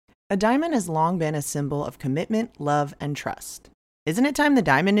A diamond has long been a symbol of commitment, love, and trust. Isn't it time the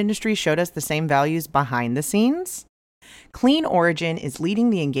diamond industry showed us the same values behind the scenes? Clean Origin is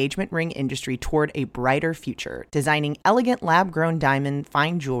leading the engagement ring industry toward a brighter future, designing elegant lab-grown diamond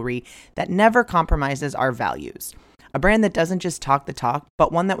fine jewelry that never compromises our values. A brand that doesn't just talk the talk,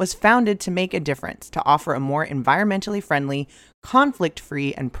 but one that was founded to make a difference, to offer a more environmentally friendly,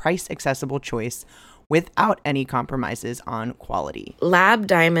 conflict-free, and price-accessible choice without any compromises on quality. Lab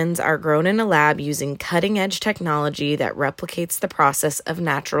diamonds are grown in a lab using cutting-edge technology that replicates the process of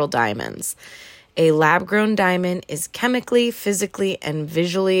natural diamonds. A lab-grown diamond is chemically, physically, and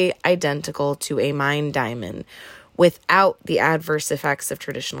visually identical to a mined diamond without the adverse effects of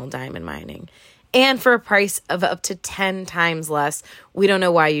traditional diamond mining. And for a price of up to 10 times less, we don't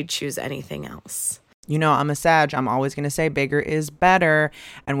know why you'd choose anything else. You know, I'm a Sag. I'm always going to say bigger is better.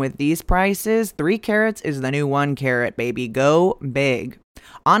 And with these prices, 3 carats is the new 1 carat, baby. Go big.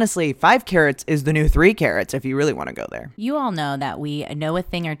 Honestly, 5 carats is the new 3 carats if you really want to go there. You all know that we know a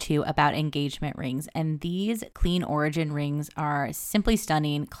thing or two about engagement rings, and these Clean Origin rings are simply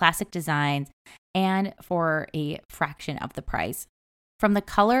stunning, classic designs, and for a fraction of the price. From the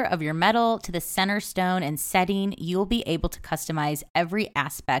color of your metal to the center stone and setting, you'll be able to customize every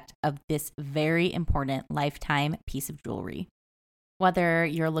aspect of this very important lifetime piece of jewelry. Whether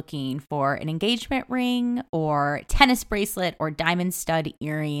you're looking for an engagement ring or tennis bracelet or diamond stud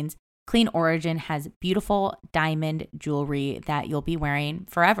earrings, Clean Origin has beautiful diamond jewelry that you'll be wearing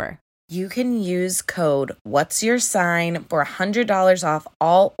forever. You can use code What's Your Sign for $100 off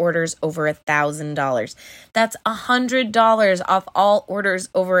all orders over $1,000. That's $100 off all orders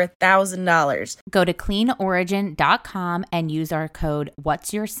over $1,000. Go to cleanorigin.com and use our code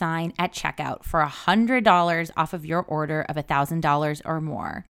What's Your Sign at checkout for $100 off of your order of $1,000 or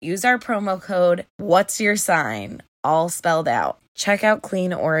more. Use our promo code What's Your Sign, all spelled out. Check out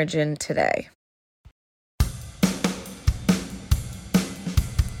Clean Origin today.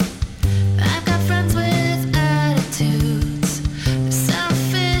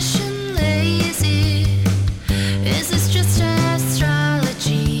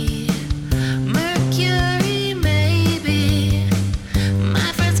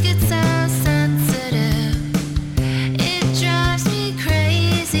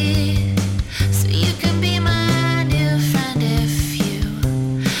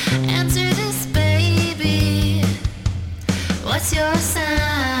 What's your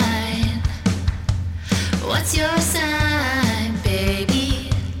sign? What's your sign, baby?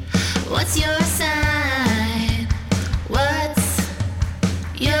 What's your sign? What's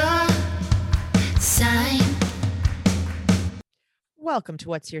your sign? Welcome to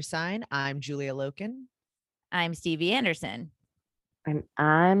What's Your Sign? I'm Julia Loken. I'm Stevie Anderson. And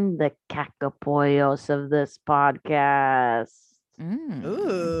I'm the cacapollos of this podcast.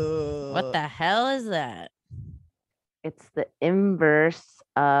 Ooh. What the hell is that? It's the inverse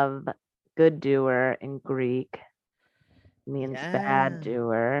of good doer in Greek. Means bad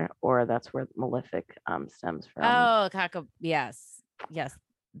doer, or that's where malefic stems from. Oh, yes.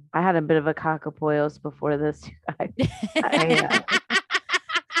 I had a bit of a cacapollos before this.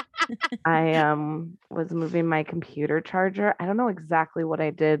 I was moving my computer charger. I don't know exactly what I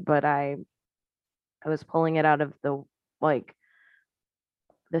did, but I was pulling it out of the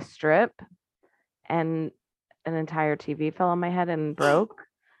strip, and an entire TV fell on my head and broke.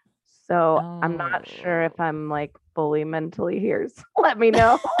 So I'm not sure if I'm fully mentally here. So let me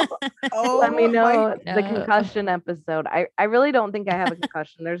know. Let me know the concussion episode. I really don't think I have a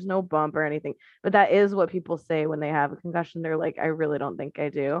concussion. There's no bump or anything, but that is what people say when they have a concussion. They're like, I really don't think I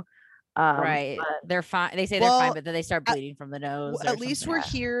do. Right. They're fine. They say they're fine, but then they start bleeding from the nose. At least we're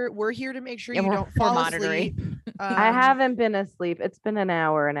here. We're here to make sure Yeah, you we're- don't we're fall monitoring. asleep. I haven't been asleep. It's been an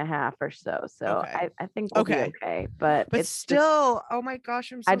hour and a half or so. So Okay. I think we'll be okay. But But it's still, oh my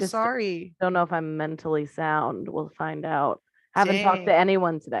gosh, I'm so I just sorry. don't know if I'm mentally sound. We'll find out. Haven't talked to Dang.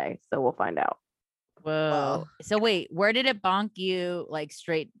 anyone today, so we'll find out. Whoa. Well. So wait, where did it bonk you?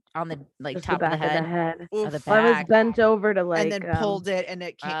 Straight on the Just top the of the back head? of the head. Of the Well, I was back. bent over to And then pulled it, and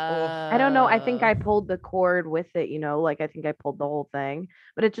it came. I don't know. I think I pulled the cord with it, I think I pulled the whole thing,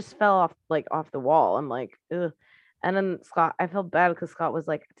 but it just fell off the wall. I'm like, ugh. And then Scott, I felt bad because Scott was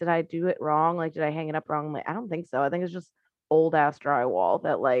like, did I do it wrong? Did I hang it up wrong? I'm like, I don't think so. I think it's just old ass drywall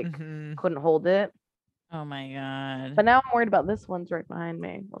that Mhm. couldn't hold it. Oh my God. But now I'm worried about this one's right behind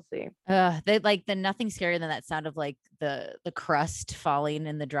me. We'll see. The nothing scarier than that sound of the crust falling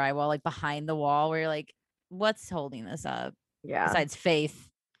in the drywall, behind the wall, where you're like, what's holding this up? Yeah. Besides faith,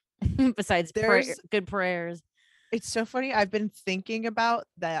 besides good prayers. It's so funny. I've been thinking about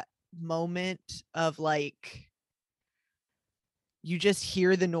that moment of you just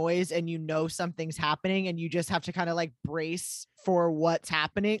hear the noise and you know something's happening and you just have to kind of like brace for what's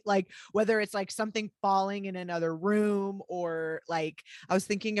happening. Like whether it's like something falling in another room or like I was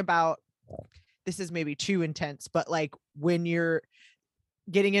thinking about, this is maybe too intense, but like when you're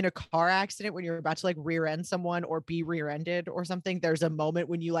getting in a car accident, when you're about to like rear end someone or be rear-ended or something, there's a moment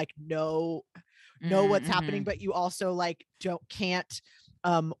when you like know what's happening, but you also like can't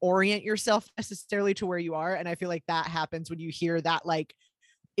orient yourself necessarily to where you are. And I feel like that happens when you hear that, like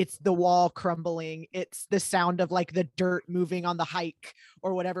it's the wall crumbling, it's the sound of like the dirt moving on the hike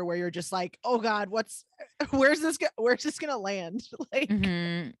or whatever, where you're just like, oh God, where's this gonna land? Like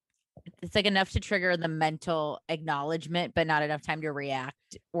it's like enough to trigger the mental acknowledgement, but not enough time to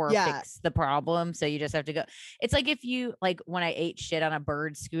react or fix the problem. So you just have to go. It's like if you like when I ate shit on a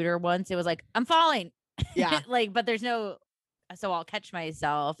bird scooter once, it was like, I'm falling. Yeah. Like, but there's no, so I'll catch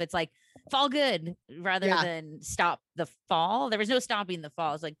myself. It's like fall good rather than stop the fall. There was no stopping the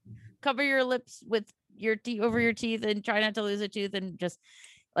fall. It's like cover your lips with your teeth over your teeth and try not to lose a tooth. And just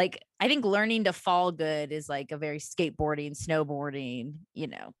like, I think learning to fall good is like a very skateboarding, snowboarding,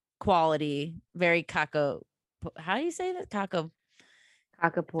 quality, very caco. How do you say that? Cacapoyos.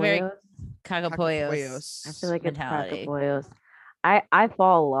 Cacapoyos. I feel like mentality. It's cacapoyos. I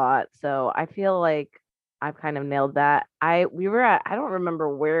fall a lot, so I feel like I've kind of nailed that. I don't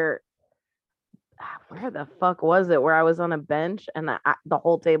remember where the fuck was it, where I was on a bench and the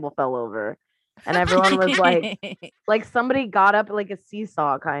whole table fell over. And everyone was like somebody got up like a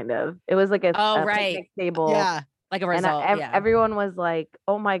seesaw kind of. It was like a picnic table. Yeah. Like a result. And everyone was like,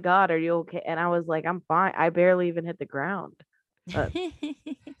 oh my God, are you okay? And I was like, I'm fine. I barely even hit the ground.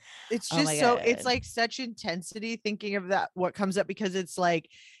 It's just it's like such intensity thinking of that, what comes up, because it's like,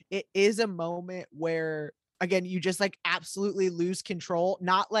 it is a moment where, again, you just like absolutely lose control,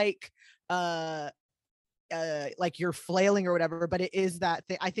 not like you're flailing or whatever, but it is that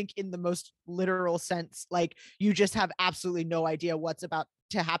thing. I think in the most literal sense, like you just have absolutely no idea what's about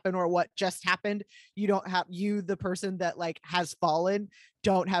to happen or what just happened. The person that like has fallen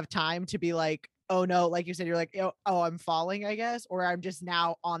don't have time to be like, oh no, like you said, you're like, oh, I'm falling, I guess, or I'm just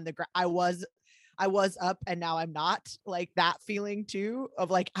now on the ground. I was up and now I'm not, like that feeling too of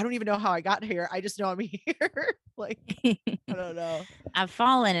like, I don't even know how I got here. I just know I'm here. Like, I don't know. I've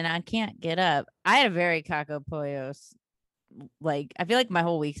fallen and I can't get up. I had a very cacapoyos. Like, I feel like my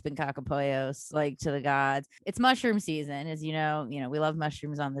whole week's been cacapoyos, like to the gods. It's mushroom season, as you know, we love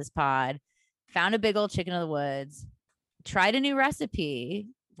mushrooms on this pod. Found a big old chicken of the woods, tried a new recipe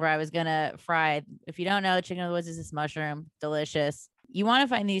where I was gonna fry. If you don't know, chicken of the woods is this mushroom, delicious. You want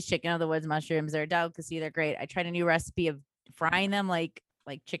to find these chicken of the woods mushrooms. They're a delicacy. They're great. I tried a new recipe of frying them like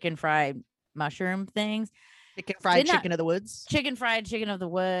chicken fried mushroom things. Chicken fried chicken of the woods. Chicken fried chicken of the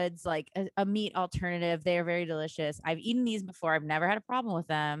woods, like a meat alternative. They are very delicious. I've eaten these before. I've never had a problem with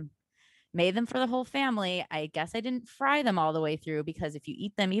them. Made them for the whole family. I guess I didn't fry them all the way through, because if you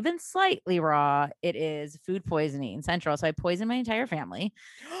eat them even slightly raw, it is food poisoning central. So I poisoned my entire family.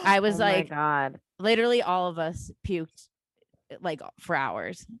 I was my God, literally all of us puked like for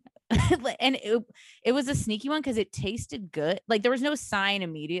hours. And it was a sneaky one because it tasted good. Like there was no sign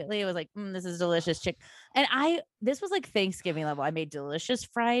immediately. It was like, this is delicious chicken. And this was like Thanksgiving level. I made delicious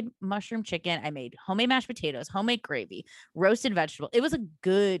fried mushroom chicken. I made homemade mashed potatoes, homemade gravy, roasted vegetable. It was a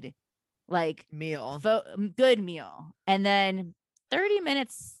good meal. Good meal. And then 30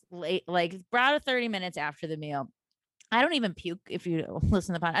 minutes late, like about 30 minutes after the meal, I don't even puke. If you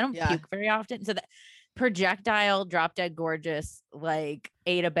listen to the pod, I don't puke very often. So that projectile drop dead gorgeous, like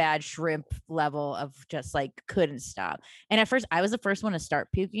ate a bad shrimp level of just like couldn't stop. And at first I was the first one to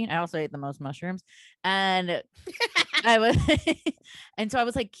start puking. I also ate the most mushrooms, and and so I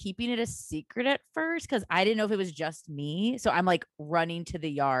was like keeping it a secret at first because I didn't know if it was just me. So I'm like running to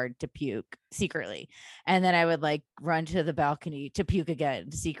the yard to puke secretly, and then I would like run to the balcony to puke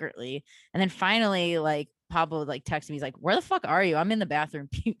again secretly, and then finally like Pablo like texted me. He's like, "Where the fuck are you?" I'm in the bathroom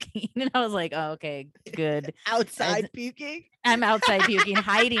puking. And I was like, "Oh, okay, good." Outside puking? I'm outside puking,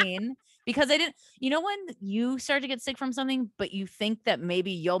 hiding, because I didn't, when you start to get sick from something, but you think that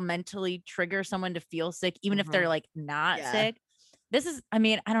maybe you'll mentally trigger someone to feel sick, even if they're like not sick. This is, I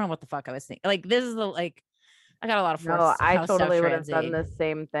don't know what the fuck I was thinking. Like, this is I got a lot of force. No, I totally would have done the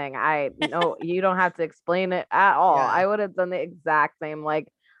same thing. You don't have to explain it at all. Yeah. I would have done the exact same. Like,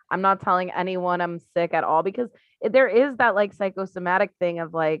 I'm not telling anyone I'm sick at all, because there is that like psychosomatic thing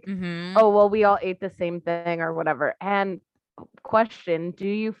of like, oh, well, we all ate the same thing or whatever. And question, do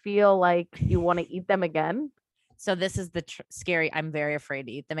you feel like you want to eat them again? So this is the scary. I'm very afraid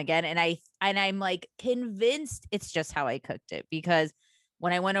to eat them again. And I'm like convinced it's just how I cooked it, because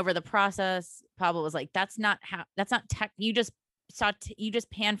when I went over the process, Pablo was like, that's not tech. You just you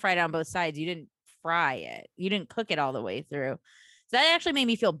just pan fried it on both sides. You didn't fry it. You didn't cook it all the way through. So that actually made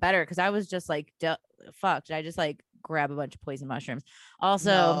me feel better because I was just like, fuck, did I just like grab a bunch of poison mushrooms?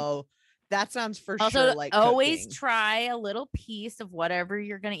 Also, No, that sounds for sure like always cooking. try a little piece of whatever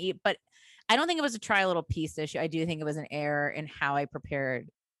you're going to eat. But I don't think it was a try a little piece issue. I do think it was an error in how I prepared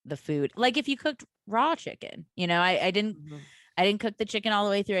the food. Like if you cooked raw chicken, you know, I didn't cook the chicken all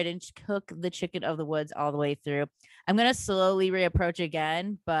the way through. I didn't cook the chicken of the woods all the way through. I'm going to slowly reapproach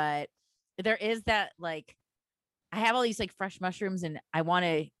again, but there is that like, I have all these like fresh mushrooms and I want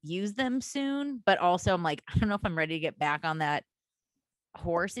to use them soon, but also I'm like, I don't know if I'm ready to get back on that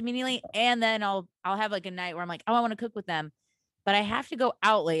horse immediately. And then I'll have like a night where I'm like, oh, I want to cook with them, but I have to go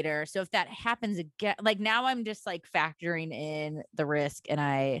out later. So if that happens again, like now I'm just like factoring in the risk and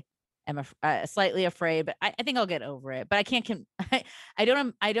I am slightly afraid, but I think I'll get over it. But I can't, I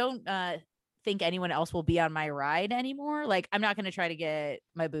don't think anyone else will be on my ride anymore. Like I'm not going to try to get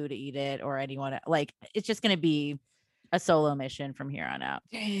my boo to eat it or anyone. Like it's just going to be a solo mission from here on out.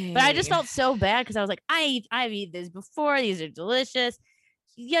 Dang. But I just felt so bad because I was like, I've eaten this before. These are delicious.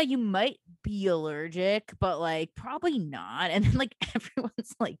 Yeah, you might be allergic, but like probably not. And then like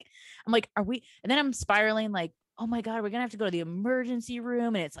everyone's like, I'm like, are we? And then I'm spiraling like, oh my God, we're gonna have to go to the emergency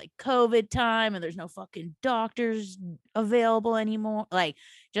room and it's like COVID time and there's no fucking doctors available anymore. Like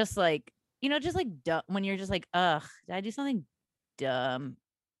just like, you know, just like dumb when you're just like, ugh, did I do something dumb?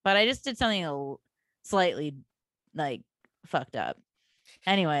 But I just did something slightly like fucked up.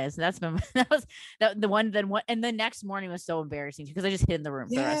 Anyways, that was the one. Then what? And the next morning was so embarrassing because I just hid in the room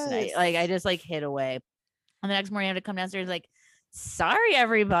for the rest of the night. Like I just like hid away. And the next morning I had to come downstairs like, sorry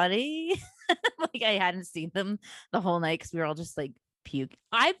everybody. Like I hadn't seen them the whole night because we were all just like puke.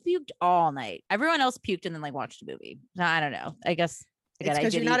 I puked all night. Everyone else puked and then like watched a movie. I don't know. I guess it's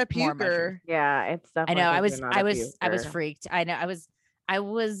because you're not a puker. Yeah, it's definitely. I know. I was freaked. I know. I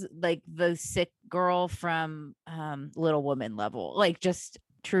was like the sick girl from Little Women level, like just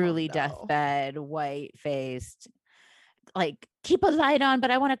truly deathbed, white faced, like keep a light on, but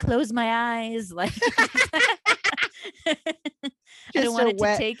I want to close my eyes. Like I don't want it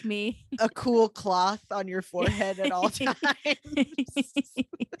to take me. A cool cloth on your forehead at all times.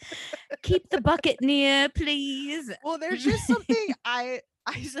 Keep the bucket near, please. Well, there's just something I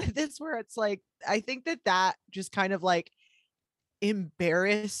said this where it's like, I think that just kind of like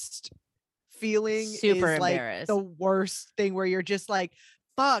embarrassed feeling super is like embarrassed. The worst thing where you're just like,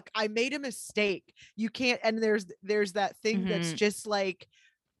 fuck, I made a mistake. You can't, and there's that thing that's just like,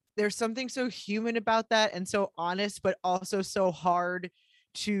 there's something so human about that and so honest, but also so hard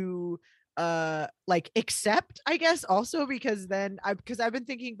to like accept, I guess, also because I've been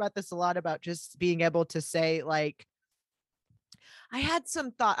thinking about this a lot about just being able to say like, I had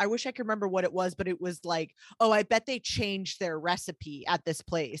some thought, I wish I could remember what it was, but it was like, oh, I bet they changed their recipe at this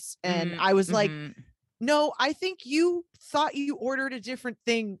place. And I was like, no, I think you thought you ordered a different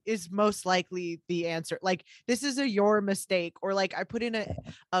thing is most likely the answer. Like, this is your mistake. Or like I put in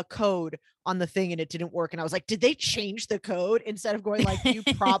a code on the thing and it didn't work. And I was like, did they change the code? Instead of going like, you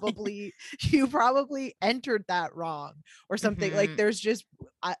probably entered that wrong or something. Like there's just,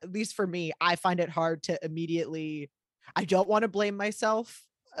 at least for me, I find it hard to immediately, I don't want to blame myself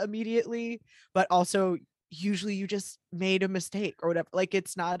immediately, but also usually you just made a mistake or whatever. Like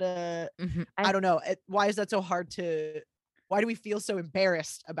it's not a, I don't know. Why is that so hard why do we feel so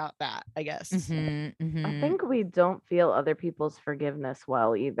embarrassed about that? I guess. I think we don't feel other people's forgiveness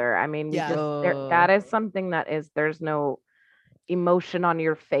well either. I mean, that is something there's no emotion on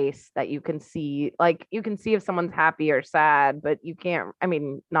your face that you can see. Like you can see if someone's happy or sad, but you can't, I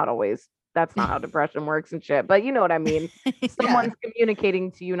mean, not always. That's not how depression works and shit, but you know what I mean? Someone's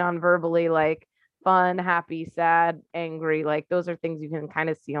communicating to you non-verbally, like fun, happy, sad, angry. Like those are things you can kind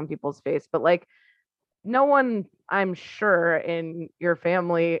of see on people's face, but like no one, I'm sure in your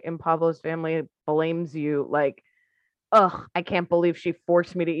family, in Pablo's family, blames you like, ugh, I can't believe she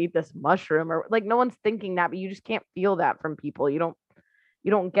forced me to eat this mushroom, or like no one's thinking that, but you just can't feel that from people. You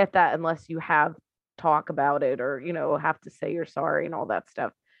don't get that unless you have talk about it or, you know, have to say you're sorry and all that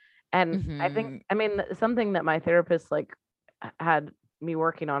stuff. And I think, I mean, something that my therapist like had me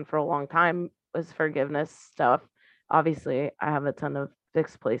working on for a long time was forgiveness stuff. Obviously, I have a ton of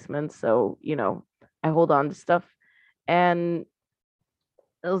fixed placements, so, you know, I hold on to stuff. And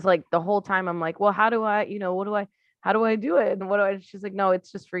it was like the whole time I'm like, well, how do I, you know, how do I do it? And she's like, no, it's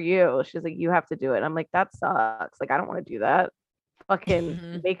just for you. She's like, you have to do it. And I'm like, that sucks. Like, I don't want to do that.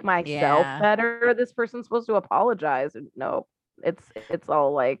 Fucking make myself better. This person's supposed to apologize. No, it's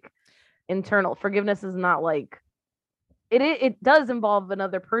all like internal. Forgiveness is not like it does involve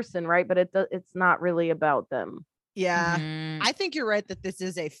another person, right? But it's not really about them. Yeah. Mhm. I think you're right that this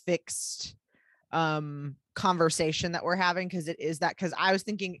is a fixed conversation that we're having, because it is that, because I was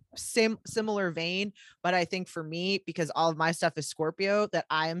thinking similar vein, but I think for me, because all of my stuff is Scorpio, that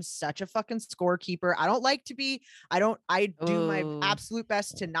I am such a fucking scorekeeper. I don't like to be, I do my Ooh. absolute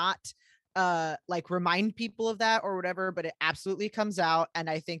best to not like remind people of that or whatever, but it absolutely comes out. And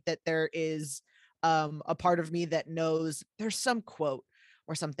I think that there is a part of me that knows, there's some quote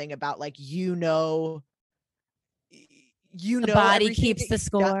or something about like, The body everything keeps that the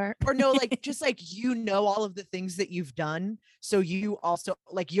you've done, score. or no, like just like all of the things that you've done, so you also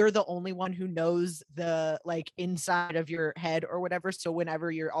like, you're the only one who knows the like inside of your head or whatever, so whenever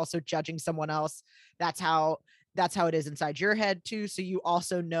you're also judging someone else, that's how it is inside your head too, so you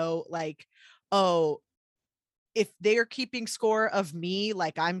also know like, oh, if they're keeping score of me,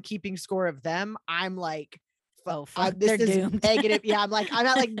 like I'm keeping score of them, I'm like, Oh, fuck, this they're is doomed. negative. Yeah, I'm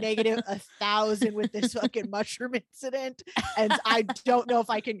at like negative 1,000 with this fucking mushroom incident. And I don't know if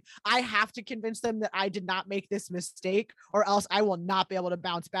I have to convince them that I did not make this mistake, or else I will not be able to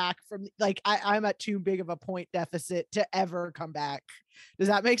bounce back from, like, I'm at too big of a point deficit to ever come back. Does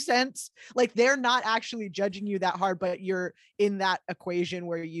that make sense? Like, they're not actually judging you that hard, but you're in that equation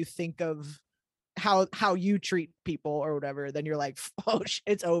where you think of how you treat people or whatever, then you're like, oh shit,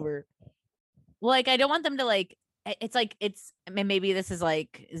 it's over. Like, I don't want them to like, it's like, I mean, maybe this is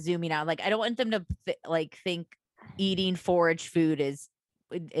like zooming out. Like, I don't want them to think eating forage food is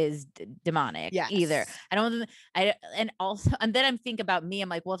demonic either. I don't want them, and then I'm thinking about me. I'm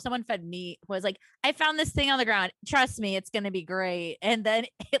like, well, if someone fed me, was like, I found this thing on the ground, trust me, it's gonna be great, and then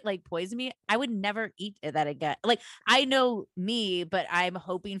it like poisoned me, I would never eat that again. Like, I know me, but I'm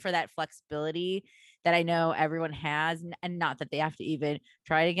hoping for that flexibility that I know everyone has, and not that they have to even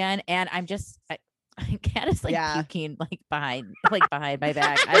try it again. And I'm just, cat is like puking like behind my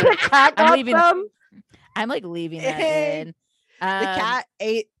back. I'm leaving. I'm like leaving that in. The cat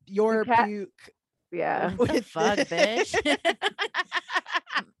ate your puke. Yeah. What the fuck, bitch?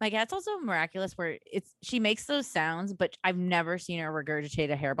 My cat's also miraculous, where she makes those sounds, but I've never seen her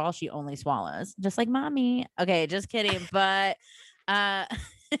regurgitate a hairball. She only swallows, just like mommy. Okay, just kidding. But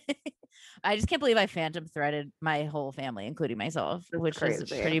I just can't believe I phantom threaded my whole family, including myself, which is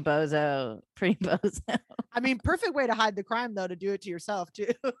pretty bozo. Pretty bozo. I mean, perfect way to hide the crime, though, to do it to yourself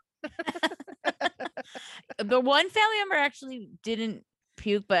too. The one family member actually didn't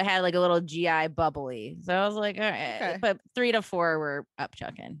puke, but had like a little GI bubbly. So I was like, all right. Okay. But 3 to 4 were up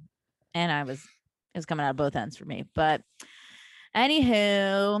chucking, and it was coming out of both ends for me. But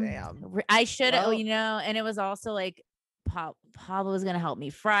anywho, damn. I should, and it was also like, Pablo was gonna help me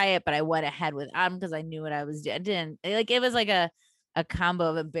fry it, but I went ahead with because I knew what I was doing. I didn't like, it was like a combo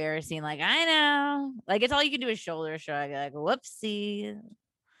of embarrassing. Like, I know, like, it's all you can do is shoulder shrug. Like, whoopsie.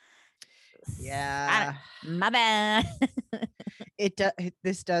 Yeah, my bad.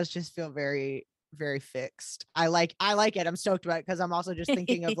 This does just feel very, very fixed. I like it. I'm stoked about it, because I'm also just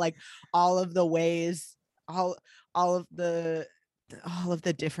thinking of like all of the ways, all of the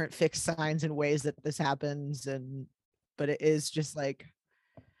different fixed signs and ways that this happens, but it is just like,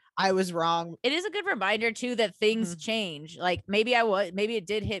 I was wrong. It is a good reminder too that things change. Like, maybe it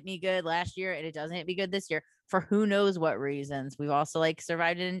did hit me good last year and it doesn't hit me good this year, for who knows what reasons. We've also like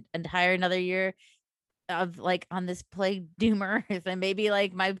survived an entire another year of like on this plague doom earth, and maybe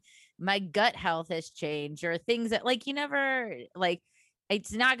like my gut health has changed, or things that like, you never, like,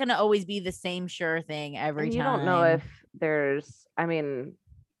 it's not going to always be the same sure thing every time. You don't know if there's, I mean,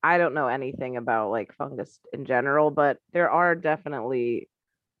 I don't know anything about like fungus in general, but there are definitely,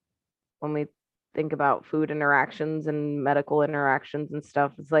 when we think about food interactions and medical interactions and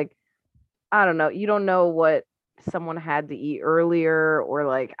stuff, it's like, I don't know, you don't know what someone had to eat earlier, or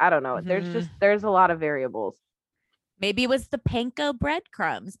like, I don't know. There's a lot of variables. Maybe it was the panko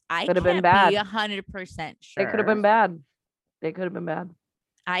breadcrumbs. I could have been bad. Be 100% sure. They could have been bad.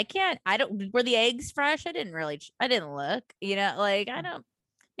 I don't. Were the eggs fresh? I didn't look. Like, I don't.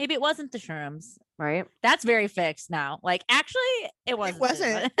 Maybe it wasn't the shrooms. Right. That's very fixed now. Like, actually, it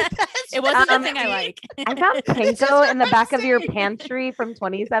wasn't. It wasn't the thing I like. I found panko in the back of your pantry from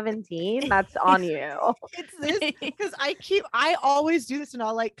 2017. That's on you. It's this, because I always do this, and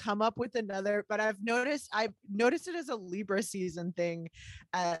I'll like come up with another, but I've noticed it as a Libra season thing.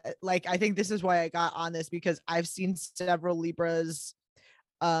 Like, I think this is why I got on this, because I've seen several Libras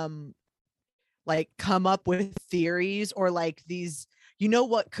like come up with theories, or like these,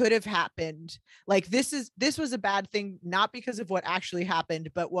 what could have happened. Like, this was a bad thing, not because of what actually happened,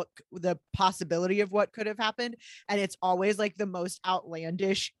 but what the possibility of what could have happened. And it's always like the most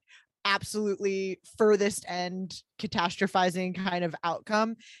outlandish, absolutely furthest end catastrophizing kind of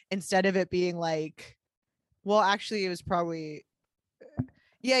outcome, instead of it being like, Well, actually, it was probably,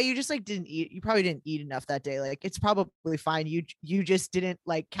 yeah, you just like didn't eat. You probably didn't eat enough that day. Like it's probably fine. You just didn't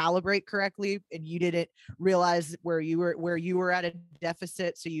like calibrate correctly, and you didn't realize where you were at a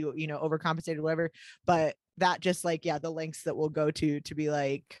deficit. So you know overcompensated, whatever. But that just like the lengths that we'll go to be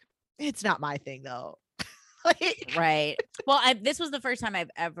like, it's not my thing though. Like, Right. Well, this was the first time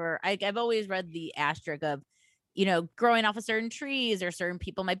I've always read the asterisk of, growing off of certain trees or certain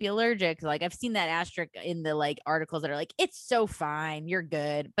people might be allergic. Like I've seen that asterisk in the like articles that are like, it's so fine, you're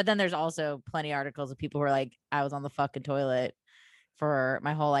good. But then there's also plenty of articles of people who are like, I was on the fucking toilet for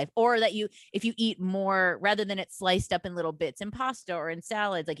my whole life. Or that if you eat more, rather than it sliced up in little bits in pasta or in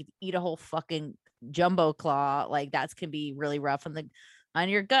salads, like if you eat a whole fucking jumbo claw, like that's can be really rough on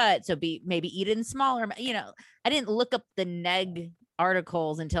your gut. So maybe eat it in smaller, I didn't look up the neg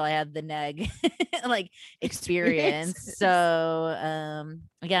articles until I had the neg like experience. So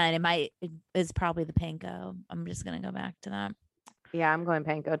again, it's probably the panko. I'm just gonna go back to that. Yeah, I'm going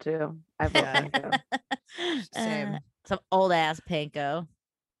panko too. I've panko. Same. Some old ass panko.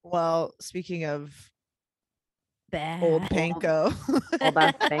 Well, speaking of bad old panko, old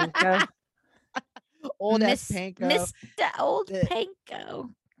ass panko. Old ass panko. Mr. Old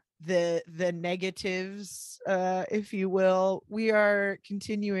Panko. The negatives, if you will. We are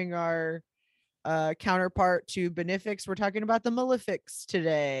continuing our counterpart to benefics. We're talking about the malefics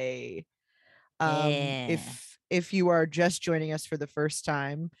today. If you are just joining us for the first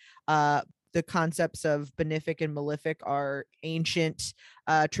time, the concepts of benefic and malefic are ancient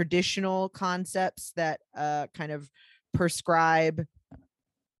traditional concepts that kind of prescribe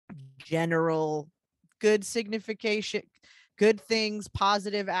general good signification, good things,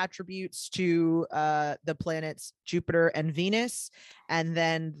 positive attributes to the planets Jupiter and Venus. And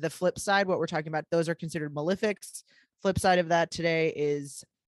then the flip side, what we're talking about, those are considered malefics. Flip side of that today is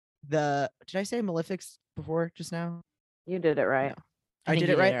did I say malefics before just now? You did it right. No. I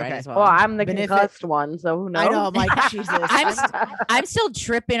did it right. Okay. As well. I'm the concussed one, so who knows? I know, I'm like, Jesus. I'm still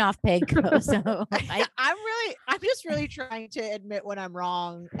tripping off panko. So I'm just really trying to admit when I'm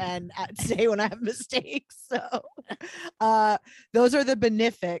wrong and say when I have mistakes. So those are the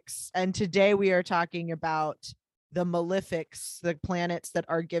benefics. And today we are talking about the malefics, the planets that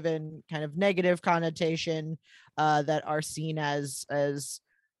are given kind of negative connotation, that are seen as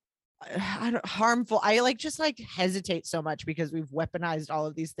harmful. I just hesitate so much because we've weaponized all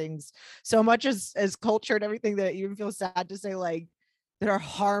of these things so much as culture and everything that you even feel sad to say like that are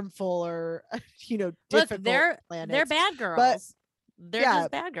harmful or difficult. Look, they're bad girls, but they're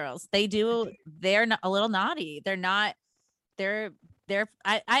just bad girls. They're not a little naughty. They're not. I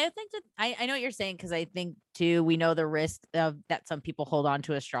think that I know what you're saying, because I think too we know the risk of that some people hold on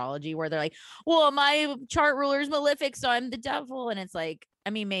to astrology where they're like, well, my chart ruler is malefic, so I'm the devil, and it's like, I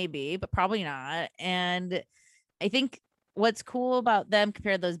mean, maybe, but probably not. And I think what's cool about them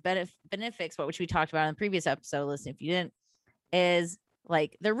compared to those benefics, which we talked about in the previous episode, listen if you didn't, is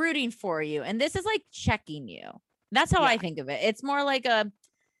like they're rooting for you, and this is like checking you. That's how I think of it. It's more like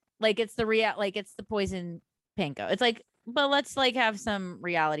it's the poison panko. It's like, but let's have some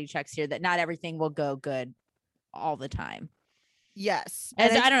reality checks here that not everything will go good all the time. Yes.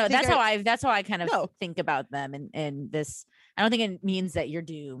 As I don't know. That's how I kind of think about them. And this, I don't think it means that you're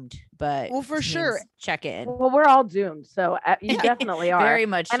doomed, but well, for sure, check in. Well, we're all doomed. So you definitely are very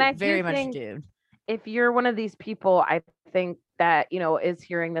much, and I very much think doomed. If you're one of these people, I think that, is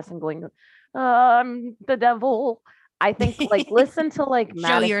hearing this and going, I'm the devil. I think listen to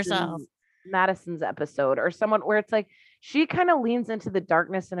Show yourself. Madison's episode or someone where it's like, she kind of leans into the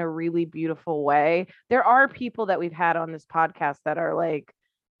darkness in a really beautiful way. There are people that we've had on this podcast that are like,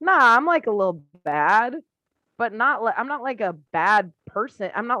 nah, I'm like a little bad, but I'm not like a bad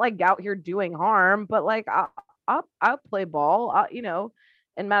person. I'm not like out here doing harm, but like I'll play ball,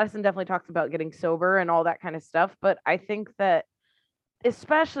 and Madison definitely talks about getting sober and all that kind of stuff. But I think that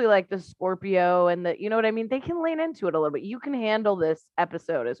especially like the Scorpio and the, you know what I mean? They can lean into it a little bit. You can handle this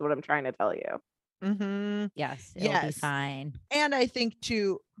episode is what I'm trying to tell you. Mm-hmm. Yes, it'll be fine. And I think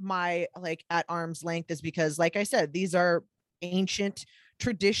too, my at arm's length is because, like I said, these are ancient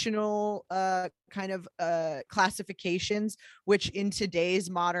traditional kind of classifications, which in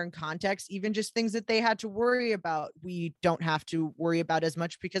today's modern context, even just things that they had to worry about, we don't have to worry about as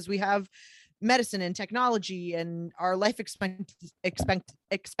much because we have medicine and technology, and our life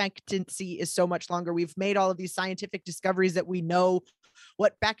expectancy is so much longer. We've made all of these scientific discoveries that we know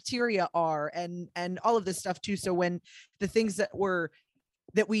what bacteria are and all of this stuff too. So when the things that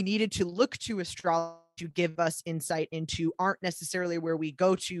we needed to look to astrology to give us insight into aren't necessarily where we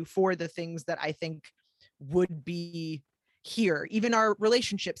go to for the things that I think would be here, even our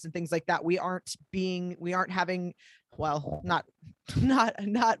relationships and things like that. We aren't having, well, not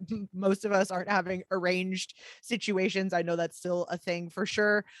most of us aren't having arranged situations. I know that's still a thing for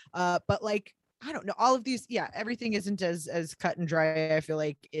sure. But like, I don't know, all of these, yeah, everything isn't as cut and dry, I feel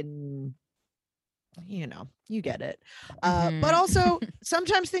like, in, you know, you get it. But also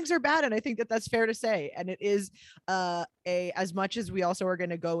sometimes things are bad, and I think that that's fair to say. And it is as much as we also are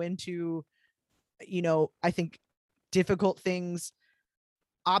going to go into, you know, I think difficult things,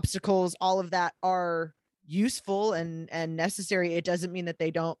 obstacles, all of that are useful and necessary. It doesn't mean that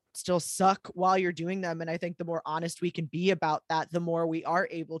they don't still suck while you're doing them. And I think the more honest we can be about that, the more we are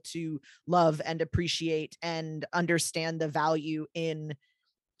able to love and appreciate and understand the value in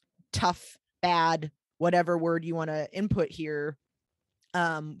tough, bad, whatever word you want to input here.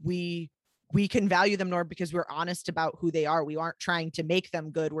 We can value them more because we're honest about who they are. We aren't trying to make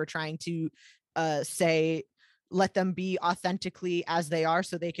them good. We're trying to say, let them be authentically as they are,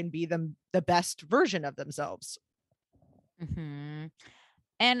 so they can be the best version of themselves. And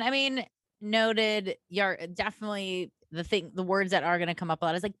I mean, noted, you're definitely the words that are going to come up a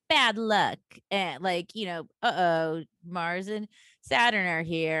lot is like bad luck, and like, you know, Mars and Saturn are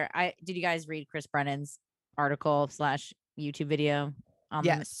here. Did you guys read Chris Brennan's article / YouTube video on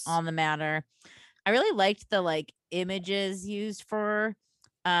the matter? I really liked the like images used for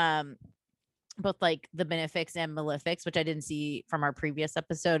both like the benefics and malefics, which I didn't see from our previous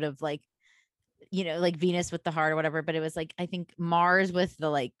episode of like, you know, like Venus with the heart or whatever, but it was like, I think Mars with the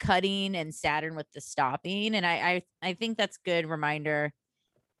like cutting and Saturn with the stopping. And I think that's good reminder.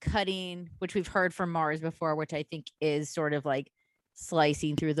 Cutting, which we've heard from Mars before, which I think is sort of like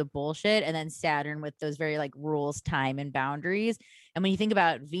slicing through the bullshit, and then Saturn with those very like rules, time, and boundaries. And when you think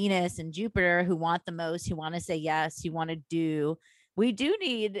about Venus and Jupiter, who want the most, who want to say yes, who want to do, we do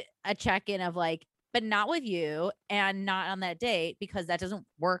need a check-in of like, but not with you and not on that date, because that doesn't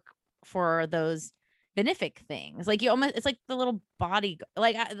work for those benefic things. Like, you almost, it's like the little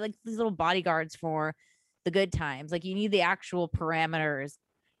like these little bodyguards for the good times. Like, you need the actual parameters,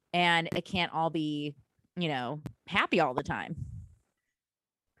 and it can't all be, you know, happy all the time.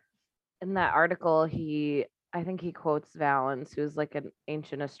 In that article, I think he quotes Valens, who's like an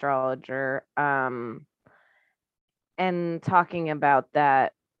ancient astrologer, and talking about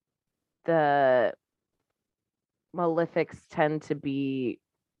that the malefics tend to be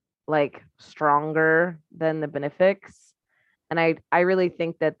like stronger than the benefics. And I really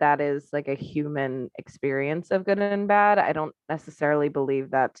think that is like a human experience of good and bad. I don't necessarily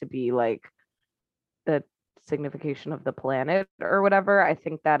believe that to be like the signification of the planet or whatever. I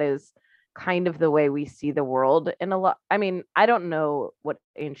think that is kind of the way we see the world in a lot. I mean, I don't know what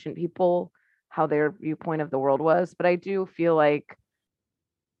ancient people, how their viewpoint of the world was, but I do feel like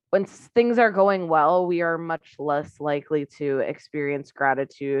when things are going well, we are much less likely to experience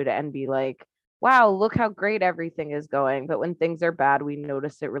gratitude and be like, wow, look how great everything is going. But when things are bad, we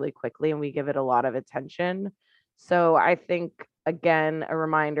notice it really quickly and we give it a lot of attention. So I think, again, a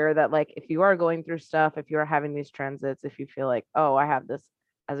reminder that like, if you are going through stuff, if you are having these transits, if you feel like, oh, I have this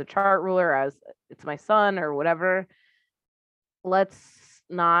as a chart ruler, as it's my sun or whatever, let's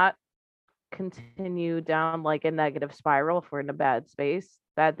not continue down like a negative spiral if we're in a bad space.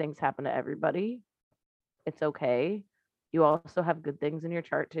 Bad things happen to everybody. It's okay. You also have good things in your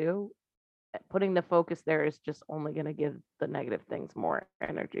chart too. Putting the focus there is just only going to give the negative things more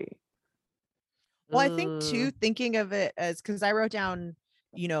energy. Well, I think too, thinking of it as, because I wrote down,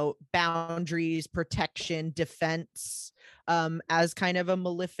 you know, boundaries, protection, defense, as kind of a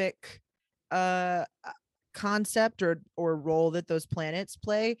malefic concept or role that those planets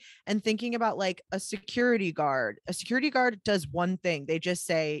play. And thinking about like a security guard does one thing. They just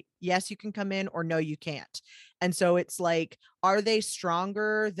say, yes, you can come in, or no, you can't. And so it's like, are they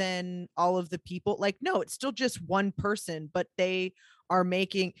stronger than all of the people? Like, no, it's still just one person, but they are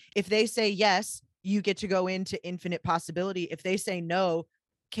making, if they say yes, you get to go into infinite possibility. If they say no,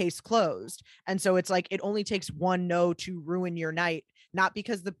 case closed. And so it's like, it only takes one no to ruin your night, not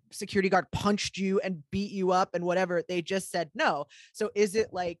because the security guard punched you and beat you up and whatever. They just said no. So is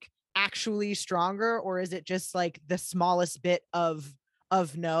it like actually stronger, or is it just like the smallest bit of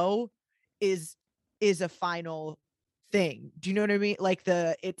no is a final thing? Do you know what I mean? Like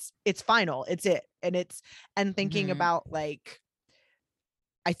it's final, it's it. And thinking about like,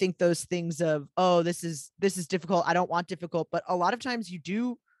 I think those things of, oh, this is difficult, I don't want difficult, but a lot of times you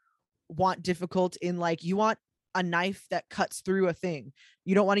do want difficult in like, you want a knife that cuts through a thing.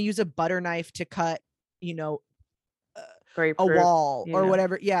 You don't want to use a butter knife to cut, you know, a wall or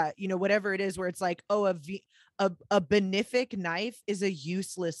whatever. Yeah. You know, whatever it is, where it's like, oh, a benefic knife is a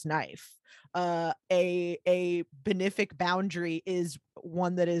useless knife. A benefic boundary is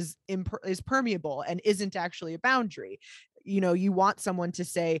one that is permeable and isn't actually a boundary. You want someone to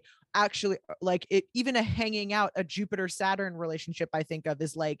say, actually, like even a hanging out, a Jupiter Saturn relationship I think of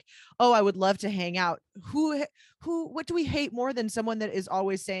is like, oh, I would love to hang out. What do we hate more than someone that is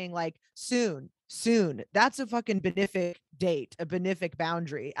always saying like soon? That's a fucking benefic date, a benefic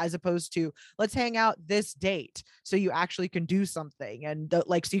boundary, as opposed to let's hang out this date so you actually can do something. And so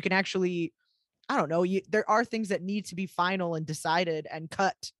you can actually, I don't know, there are things that need to be final and decided and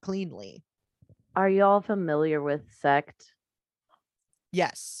cut cleanly. Are y'all familiar with Sect?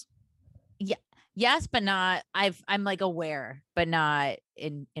 Yes. Yeah. Yes, but not. I'm like aware, but not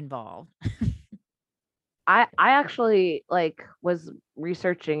involved. I actually like was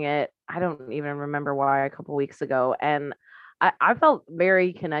researching it. I don't even remember why, a couple weeks ago, and I felt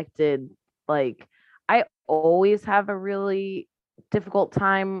very connected. Like I always have a really difficult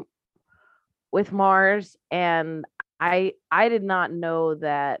time with Mars, and I did not know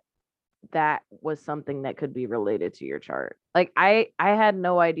that was something that could be related to your chart. Like I had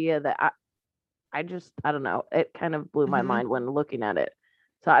no idea that. I don't know. It kind of blew my mind when looking at it.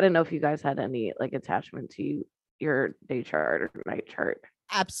 So I didn't know if you guys had any like attachment to your day chart or night chart.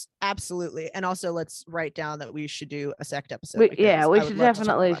 Absolutely. And also let's write down that we should do a Sect episode. We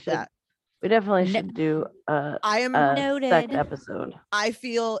definitely should do I am a noted. Sect episode. I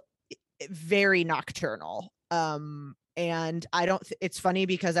feel very nocturnal. And I don't, it's funny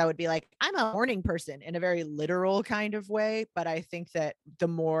because I would be like, I'm a morning person in a very literal kind of way. But I think that the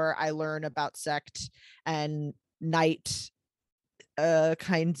more I learn about Sect and night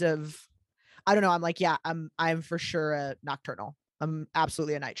kinds of, I don't know, I'm like, yeah, I'm for sure a nocturnal. I'm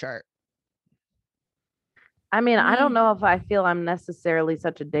absolutely a night chart. I mean, I don't know if I feel I'm necessarily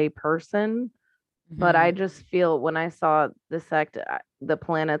such a day person, but I just feel when I saw the Sect, the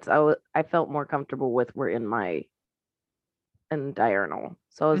planets, I felt more comfortable with were in my diurnal.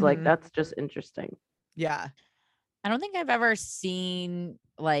 So I was like, that's just interesting. Yeah. I don't think I've ever seen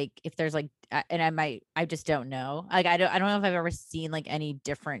like if there's like, and I just don't know. Like I don't know if I've ever seen like any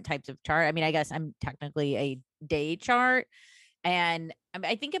different types of chart. I mean, I guess I'm technically a day chart, and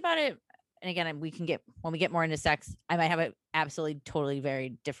I think about it. And again, when we get more into sex, I might have an absolutely totally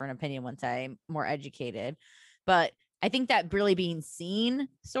very different opinion once I'm more educated. But I think that really being seen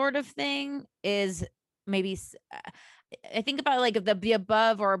sort of thing is maybe. I think about like the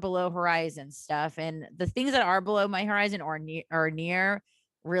above or below horizon stuff, and the things that are below my horizon or near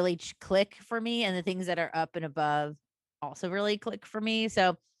really click for me, and the things that are up and above also really click for me.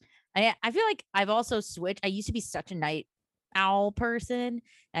 So I feel like I've also switched. I used to be such a night owl person.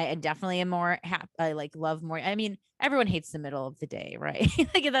 I definitely am more happy. I like love more. I mean, everyone hates the middle of the day, right?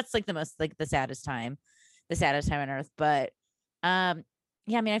 Like that's like the most like the saddest time on earth. But yeah,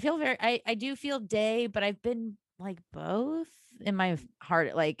 I mean, I feel I do feel day, but I've been like both in my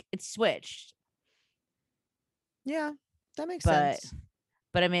heart. Like it's switched. Yeah, that makes sense.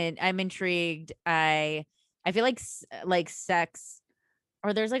 But I mean, I'm intrigued. I feel like sex,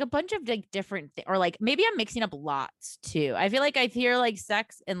 or there's like a bunch of like different or like maybe I'm mixing up lots too. I feel like I hear like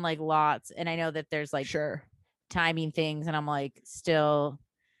sex and like lots, and I know that there's like timing things, and I'm like still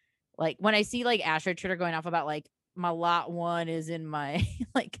like when I see like AstroTwitter going off about like my lot 1 is in my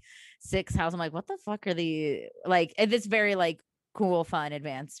like 6th house, I'm like, what the fuck are the like? And it's very like cool, fun,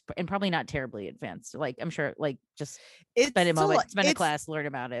 advanced, and probably not terribly advanced. Like I'm sure like just spend a class, learn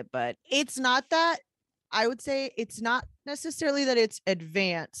about it, but it's not that. I would say it's not necessarily that it's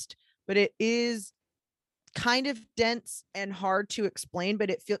advanced, but it is kind of dense and hard to explain, but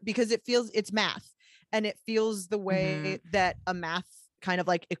it's math, and it feels the way that a math kind of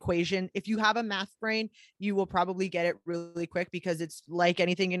like equation. If you have a math brain, you will probably get it really quick, because it's like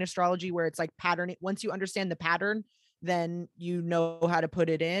anything in astrology where it's like pattern. Once you understand the pattern, then you know how to put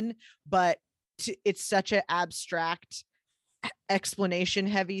it in. But it's such an abstract explanation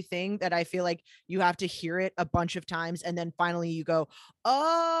heavy thing that I feel like you have to hear it a bunch of times, and then finally you go,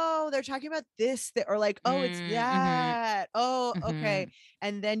 oh, they're talking about this, or like, oh, it's that. Oh, okay.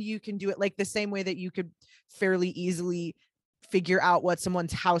 And then you can do it like the same way that you could fairly easily figure out what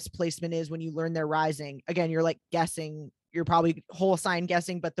someone's house placement is when you learn their rising. Again, you're like guessing, you're probably whole sign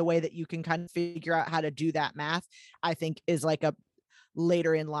guessing, but the way that you can kind of figure out how to do that math, I think is like a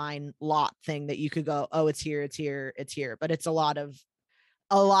later in line lot thing that you could go, oh, it's here. But it's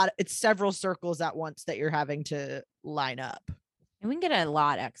it's several circles at once that you're having to line up. And we can get a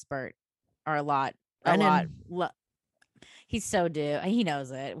lot expert or a lot. He's so due. He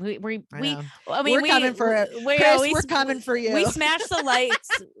knows it. We're coming for it. We're coming for you. We smash the likes.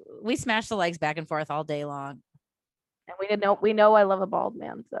 We smash the likes back and forth all day long. we know I love a bald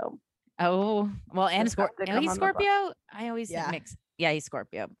man, so. Oh, well, and Just have to Scorpio. come He's on the bu- Scorpio. I always Yeah. mix. Yeah, he's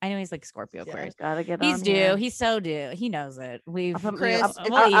Scorpio. I know he's like Scorpio Yeah. Aquarius. Gotta get He's on due. here. He's so due. He knows it. We've put- Chris, we'll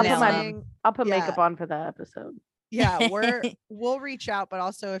if I'll you're email put my- him. listening, I'll put Yeah. makeup on for that episode. yeah, we'll reach out, but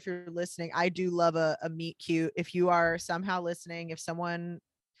also if you're listening, I do love a meet cute. If you are somehow listening, if someone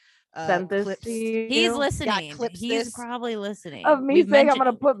Send this clips, to you. He's listening. clips He's this. probably listening. Of me We've saying I'm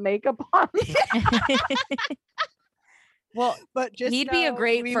mentioned- gonna put makeup on. Well, but just he'd be a know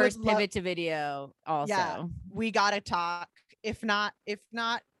great we first would love- pivot to video. Also, we gotta talk. If not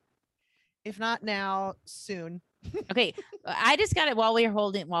now, soon. okay. I just got it while we're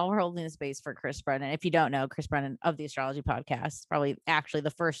holding the space for Chris Brennan. If you don't know, Chris Brennan of the Astrology Podcast, probably actually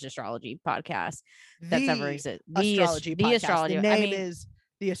the first astrology podcast that's ever existed. Astrology The podcast. astrology. The name I mean, is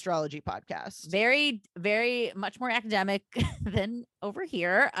the Astrology Podcast. very, very much more academic than over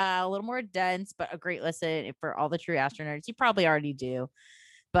here. A little more dense, but a great listen for all the true astro nerds. You probably already do,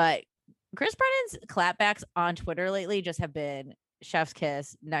 but Chris Brennan's clapbacks on Twitter lately just have been chef's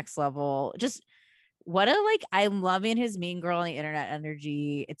kiss, next level. Just what a I'm loving his mean girl on the internet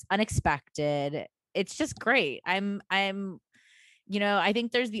energy. It's unexpected. It's just great. I'm I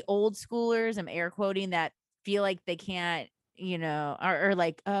think there's the old schoolers, I'm air quoting, that feel like they can't, or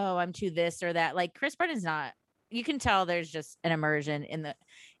like, oh, I'm too this or that. Like Chris Brennan's not. You can tell there's just an immersion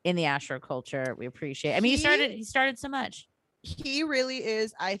in the astro culture. We appreciate. I mean, he started so much. He really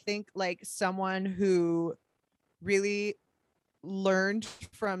is, I think, like someone who really learned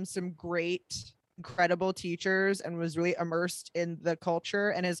from some great, incredible teachers and was really immersed in the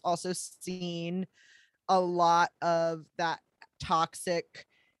culture, and has also seen a lot of that toxic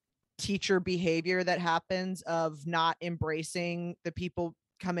teacher behavior that happens of not embracing the people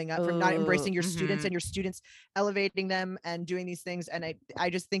coming up, from not embracing your students and your students elevating them and doing these things. And I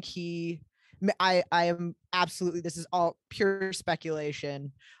just think I am absolutely, this is all pure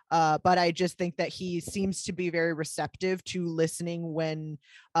speculation, but I just think that he seems to be very receptive to listening when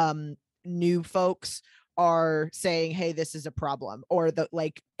new folks are saying, hey, this is a problem, or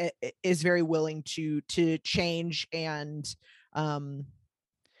is very willing to change and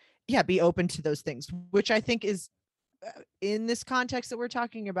be open to those things, which I think is, in this context that we're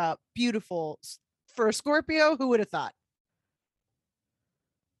talking about, beautiful for a Scorpio. Who would have thought?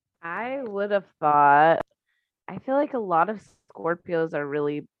 I would have thought. I feel like a lot of Scorpios are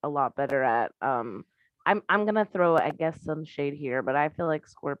really a lot better at. I'm gonna throw, I guess, some shade here, but I feel like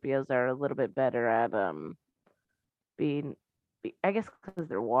Scorpios are a little bit better at being. I guess because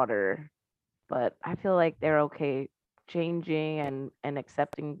they're water, but I feel like they're okay changing and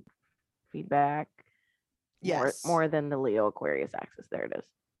accepting feedback. Yes, more than the Leo Aquarius axis. There it is.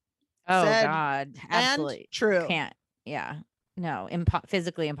 Oh Said God, absolutely and true. Can't. Yeah. No,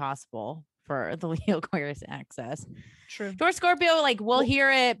 physically impossible for the Leo Aquarius access. True. George Scorpio, we'll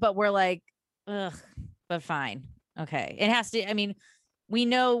hear it, but we're like, ugh, but fine. Okay. It has to, I mean, we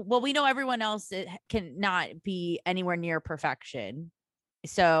know everyone else cannot be anywhere near perfection.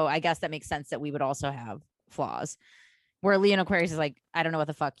 So I guess that makes sense that we would also have flaws. Where Leo Aquarius is like, I don't know what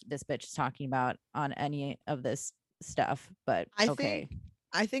the fuck this bitch is talking about on any of this stuff, but okay.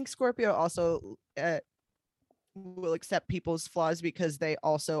 I think Scorpio also will accept people's flaws because they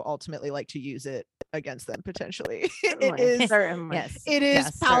also ultimately like to use it against them potentially. It is certainly. Yes. It is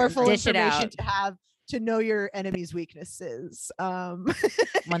Yes, powerful dish it information out. to have, to know your enemy's weaknesses.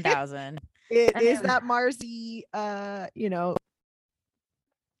 1000. It And is then- that Marsy, Yeah.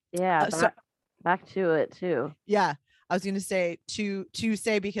 so- back to it too. yeah, I was going to say to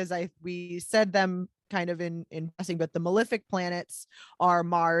say, because we said them kind of in passing, but the malefic planets are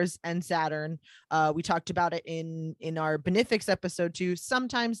Mars and Saturn. We talked about it in our benefics episode too.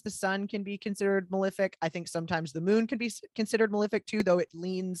 Sometimes the sun can be considered malefic. I think sometimes the moon can be considered malefic too, though it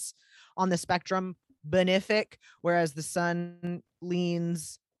leans on the spectrum benefic, whereas the sun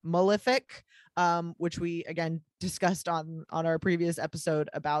leans malefic, which we again discussed on our previous episode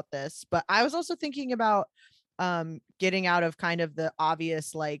about this. But I was also thinking about getting out of kind of the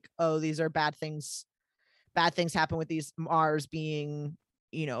obvious, like, oh, these are bad things happen with these Mars being,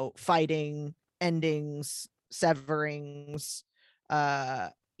 fighting, endings, severings,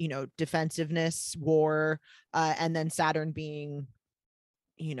 defensiveness, war, and then Saturn being,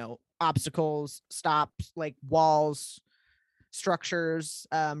 obstacles, stops, like walls, structures,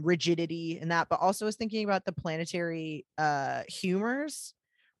 rigidity, and that. But also was thinking about the planetary humors,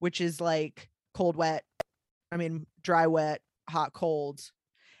 which is like dry, wet, hot, cold.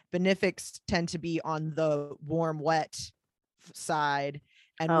 Benefics tend to be on the warm, wet side,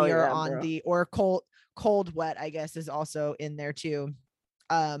 and we are on the, or cold, wet, I guess, is also in there too,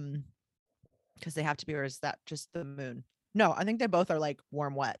 because they have to be. Or is that just the moon? No, I think they both are like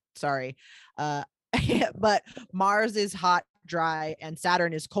warm, wet. Sorry. But Mars is hot, dry, and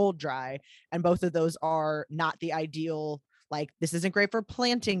Saturn is cold, dry. And both of those are not the ideal. Like, this isn't great for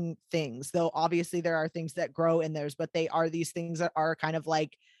planting things, though obviously there are things that grow in theirs, but they are these things that are kind of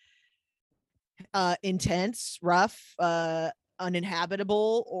like intense, rough,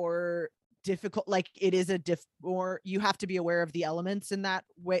 uninhabitable, or difficult. Like, it is or you have to be aware of the elements in that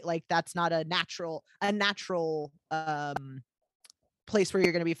way. Like, that's not a natural place where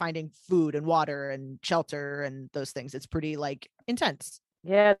you're going to be finding food and water and shelter and those things. It's pretty like intense.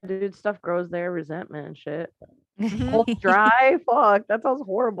 Yeah, dude, stuff grows there, resentment and shit. Mhm. Cold, dry, fuck, that sounds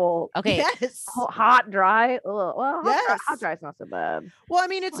horrible. Okay. Yes. Hot, dry. Ugh. Well, Yes. hot dry is not so bad. Well, I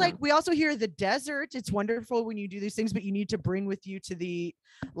mean, it's like Wow. we also hear the desert. It's wonderful when you do these things, but you need to bring with you to the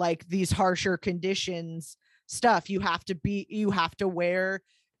like these harsher conditions stuff. You have to wear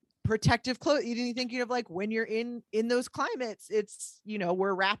protective clothes. You thinking of like when you're in those climates, it's, you know,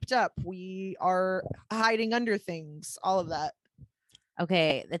 we're wrapped up, we are hiding under things, all of that.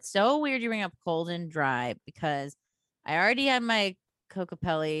 Okay, it's so weird you bring up cold and dry because I already had my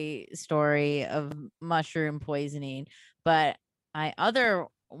Cocopelli story of mushroom poisoning, but my other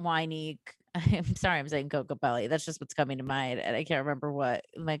whiny, I'm sorry, I'm saying Cocopelli. That's just what's coming to mind, and I can't remember what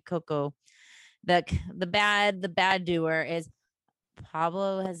my cocoa. The bad doer is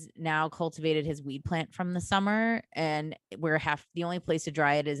Pablo has now cultivated his weed plant from the summer, and the only place to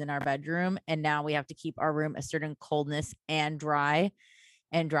dry it is in our bedroom, and now we have to keep our room a certain coldness and dry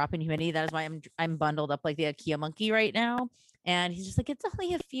and drop in humidity. That is why I'm bundled up like the IKEA monkey right now. And he's just like, it's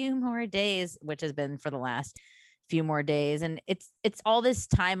only a few more days, which has been for the last few more days. And it's all this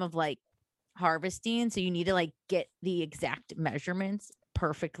time of like harvesting. So you need to like get the exact measurements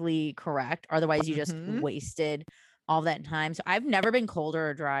perfectly correct. Otherwise you just Mhm. wasted all that time. So I've never been colder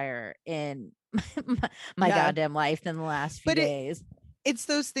or drier in my Yeah. goddamn life than the last few days. It's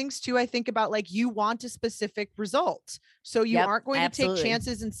those things too. I think about like you want a specific result, so you Yep, aren't going absolutely. to take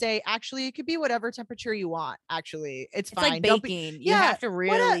chances and say, actually, it could be whatever temperature you want. Actually, it's fine. Like Don't baking. be, You have to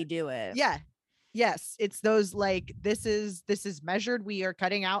really do it. Yeah. Yes. It's those like, this is measured. We are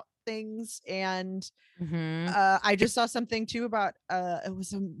cutting out things. And Mhm. I just saw something too about it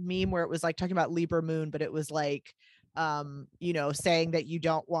was a meme where it was like talking about Libra moon, but it was like you know, saying that you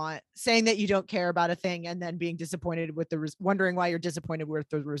don't care about a thing and then being disappointed with wondering why you're disappointed with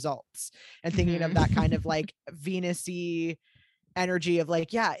the results, and thinking of that kind of like Venus-y energy of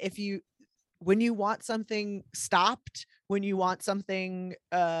like, yeah, when you want something stopped, when you want something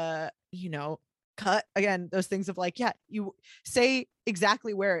you know, cut, again, those things of like, yeah, you say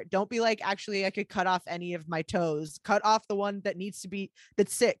exactly where. Don't be like, actually, I could cut off any of my toes, cut off the one that's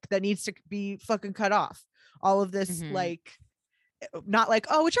sick, that needs to be fucking cut off. All of this, like, not like,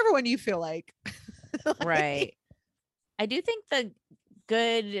 oh, whichever one you feel like. Right. I do think the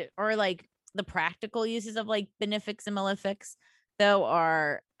good or like the practical uses of like benefics and malefics though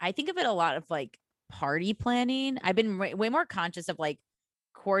I think of it a lot of like party planning. I've been way more conscious of like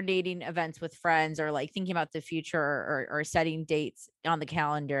coordinating events with friends or like thinking about the future or setting dates on the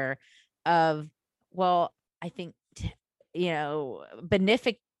calendar of, well, I think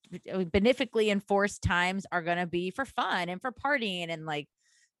benefically enforced times are going to be for fun and for partying, and like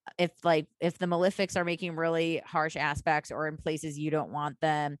if the malefics are making really harsh aspects or in places you don't want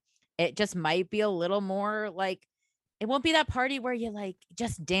them, it just might be a little more like, it won't be that party where you like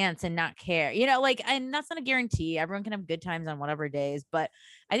just dance and not care, like, and that's not a guarantee. Everyone can have good times on whatever days, but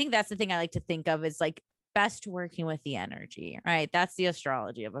I think that's the thing I like to think of is like best working with the energy, right? That's the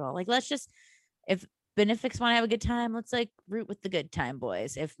astrology of it all. Like, let's just, if benefics want to have a good time, let's like root with the good time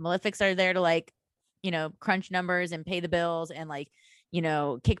boys. If malefics are there to like, crunch numbers and pay the bills and like,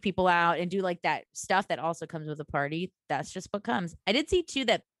 kick people out and do like that stuff that also comes with a party, that's just what comes. I did see too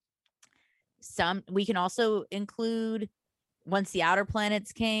that we can also include, once the outer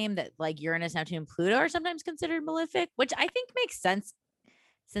planets came, that like Uranus, Neptune, and Pluto are sometimes considered malefic, which I think makes sense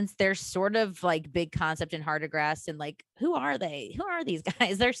since they're sort of like big concept and hard to grasp. And like, who are they? Who are these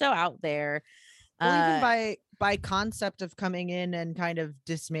guys? They're so out there. Well, even by concept of coming in and kind of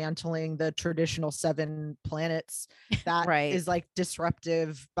dismantling the traditional 7 planets, that right. is like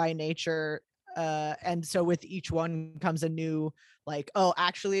disruptive by nature. And so with each one comes a new, like, oh,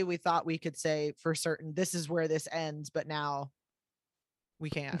 actually, we thought we could say for certain this is where this ends, but now we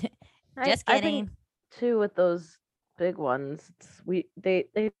can't. Just kidding. I think too, with those big ones, they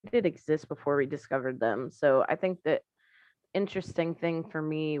did exist before we discovered them. So I think that interesting thing for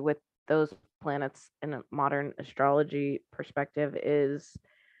me with those planets in a modern astrology perspective is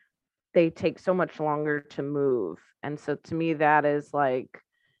they take so much longer to move. And so to me, that is like,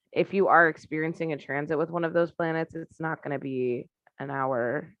 if you are experiencing a transit with one of those planets, it's not going to be an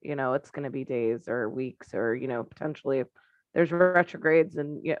hour, it's going to be days or weeks, or potentially if there's retrogrades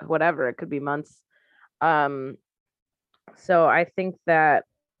and whatever, it could be months. So I think that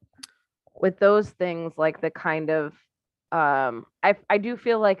with those things, like the kind of I do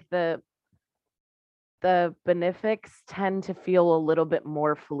feel like the benefics tend to feel a little bit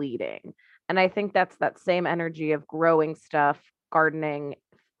more fleeting. And I think that's that same energy of growing stuff, gardening,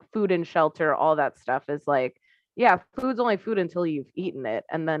 food and shelter, all that stuff is like, yeah, food's only food until you've eaten it,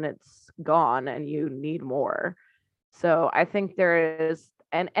 and then it's gone and you need more. So I think there is,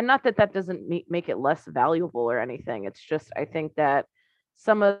 and not that that doesn't make it less valuable or anything. It's just I think that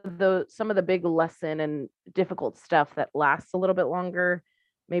some of the big lesson and difficult stuff that lasts a little bit longer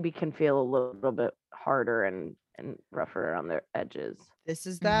maybe can feel a little bit harder and rougher on their edges. This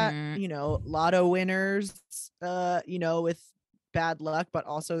is that, lotto winners, with bad luck, but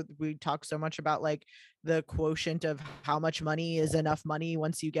also we talk so much about like the quotient of how much money is enough money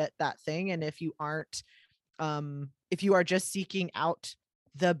once you get that thing. And if you aren't, if you are just seeking out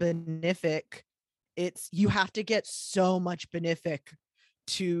the benefic, you have to get so much benefic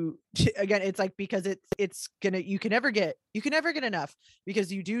to again, it's like, because it's gonna, you can never get enough,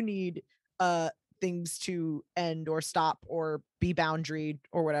 because you do need things to end or stop or be boundaried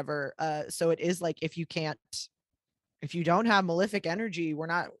or whatever. So it is like, if you don't have malefic energy,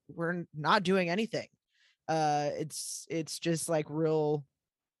 we're not doing anything. It's just like real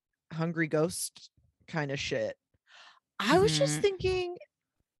hungry ghost kind of shit. I was just thinking,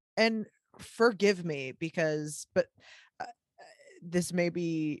 and forgive me but this may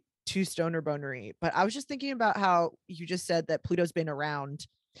be too stoner bonery, but I was just thinking about how you just said that Pluto's been around.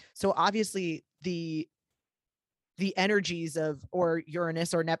 So obviously the energies of, or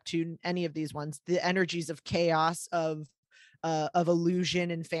Uranus or Neptune, any of these ones, the energies of chaos, of illusion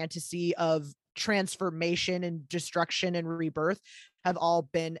and fantasy, of transformation and destruction and rebirth have all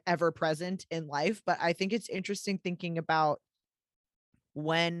been ever present in life. But I think it's interesting thinking about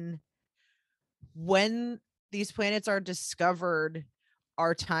when these planets are discovered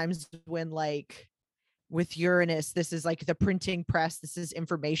are times when, like with Uranus, this is like the printing press, this is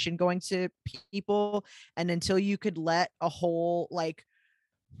information going to people. And until you could let a whole like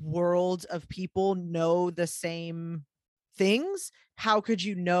world of people know the same things, how could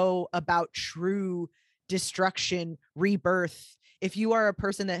you know about true destruction, rebirth? If you are a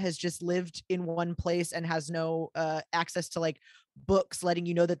person that has just lived in one place and has no access to like books letting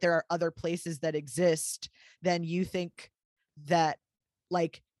you know that there are other places that exist, then you think that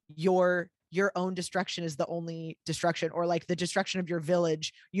like your own destruction is the only destruction, or like the destruction of your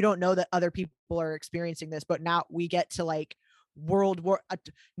village. You don't know that other people are experiencing this, but now we get to like world war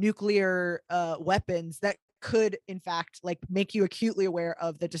nuclear weapons that could in fact like make you acutely aware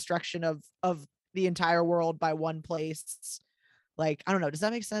of the destruction of the entire world by one place. Like, I don't know. Does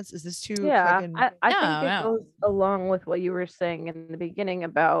that make sense? Is this too fucking... I think it goes along with what you were saying in the beginning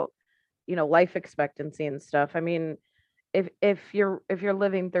about, life expectancy and stuff. I mean, if you're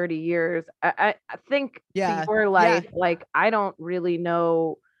living 30 years, I think to your life, like, I don't really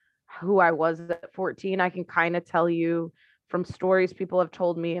know who I was at 14. I can kind of tell you from stories people have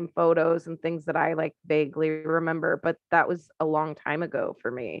told me and photos and things that I like vaguely remember, but that was a long time ago for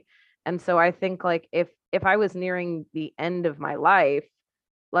me. And so I think like if I was nearing the end of my life,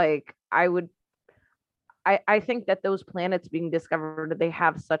 like I think that those planets being discovered, they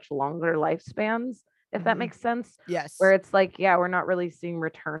have such longer lifespans, if that makes sense. Yes. Where it's like, yeah, we're not really seeing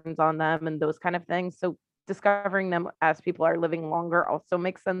returns on them and those kind of things. So discovering them as people are living longer also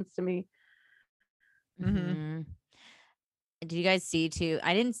makes sense to me. Did you guys see too?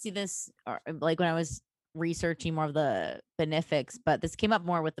 I didn't see this like when I was researching more of the benefics, but this came up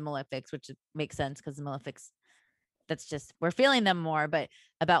more with the malefics, which makes sense because the malefics, that's just, we're feeling them more, but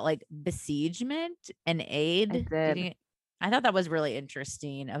about like besiegement and aid. I thought that was really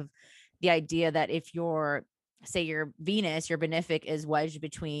interesting, of the idea that if your, say your Venus, your benefic is wedged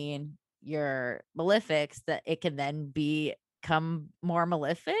between your malefics, that it can then become more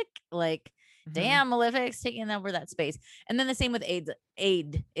malefic. Like, damn, malefic's taking over that space. And then the same with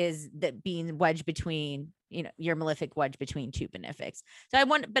aid is that being wedged between, your malefic wedged between two benefics. So I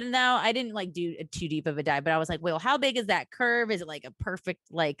want, but now I didn't like do too deep of a dive, but I was like, well, how big is that curve? Is it like a perfect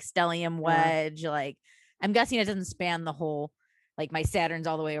like stellium wedge? Like, I'm guessing it doesn't span the whole, like my Saturn's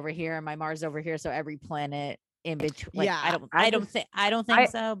all the way over here and my Mars over here. So every planet in between. Like, I don't think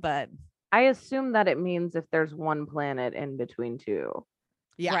so, but I assume that it means if there's one planet in between two.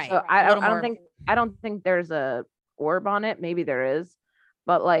 Yeah. Right. So I don't think there's a orb on it. Maybe there is,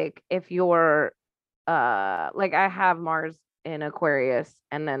 but like if you're like I have Mars in Aquarius,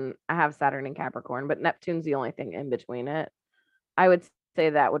 and then I have Saturn in Capricorn, but Neptune's the only thing in between it. I would say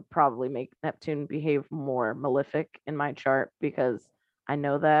that would probably make Neptune behave more malefic in my chart, because I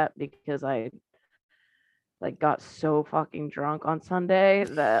know that, because I like got so fucking drunk on Sunday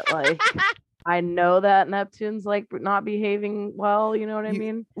that like I know that Neptune's like not behaving well, you know what I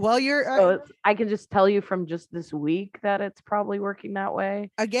mean? Well, you're so I can just tell you from just this week that it's probably working that way.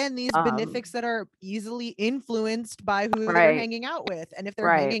 Again, these benefics that are easily influenced by who they're hanging out with, and if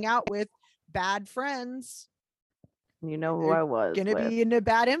they're hanging out with bad friends, you know who I was gonna be in a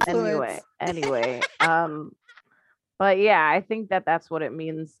bad influence. Anyway, but yeah, I think that that's what it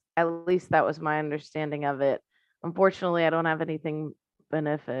means. At least that was my understanding of it. Unfortunately, I don't have anything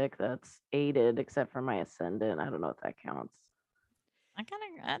benefic that's aided except for my ascendant. I don't know if that counts. I'll count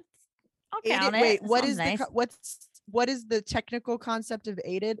it. Wait, what is nice. What is the technical concept of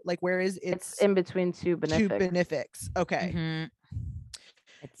aided? Like, where is it's in between two benefics? Okay.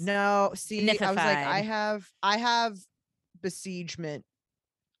 Mm-hmm. No, see, benefified. I was like, I have besiegement.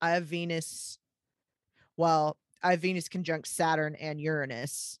 I have Venus. Well, I have Venus conjunct Saturn and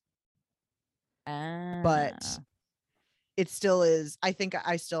Uranus. But it still is. I think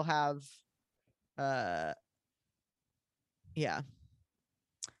I still have. Yeah.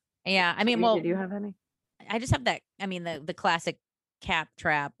 I mean, well, did you have any? I just have that. I mean, the classic cap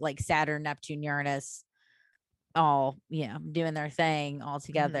trap, like Saturn, Neptune, Uranus, all doing their thing all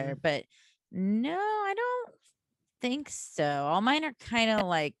together. But no, I don't think so. All mine are kind of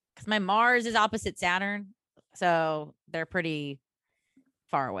like, because my Mars is opposite Saturn, so they're pretty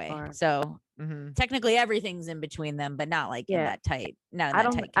far away. So technically everything's in between them, but not like in that tight. I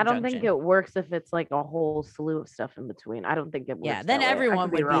don't think it works if it's like a whole slew of stuff in between. I don't think it works. Yeah, then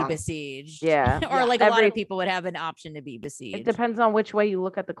everyone would be besieged. Yeah. Or like a lot of people would have an option to be besieged. It depends on which way you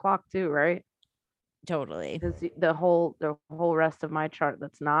look at the clock too, right? Totally. Because the whole rest of my chart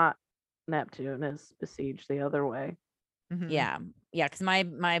that's not Neptune is besieged the other way. Yeah, because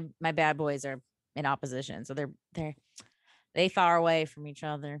my bad boys are in opposition, so they far away from each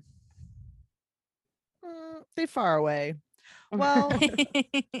other. They far away. Well,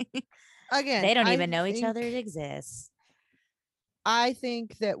 again, they don't even know each other exists. I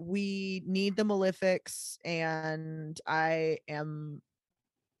think that we need the malefics, and I'm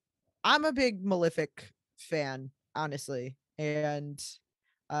a big malefic fan, honestly, and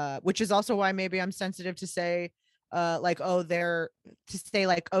which is also why maybe I'm sensitive to say these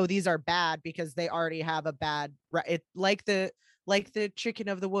are bad, because they already have a bad like the chicken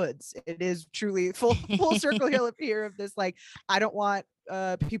of the woods. It is truly full circle here of this. Like, I don't want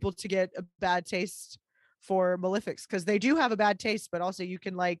people to get a bad taste for malefics, because they do have a bad taste, but also you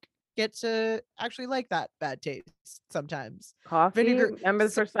can like get to actually like that bad taste sometimes. Coffee, vinegar. Remember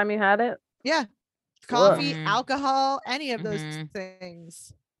the first time you had it? Yeah. Coffee, alcohol, any of those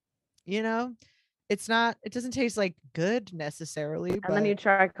things. It doesn't taste like good necessarily. And then you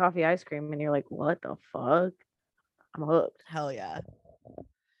try coffee ice cream and you're like, what the fuck? I'm hooked. Hell yeah.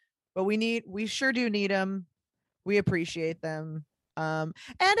 But we sure do need them. We appreciate them. And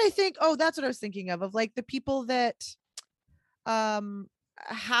I think, that's what I was thinking of like the people that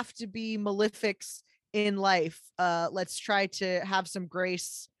have to be malefics in life. Let's try to have some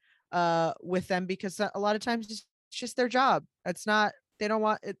grace with them, because a lot of times it's just their job. They don't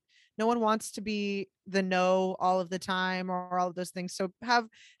want it. No one wants to be the no all of the time or all of those things. So have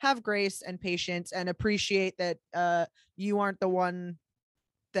grace and patience, and appreciate that you aren't the one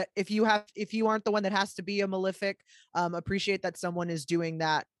that if you aren't the one that has to be a malefic, appreciate that someone is doing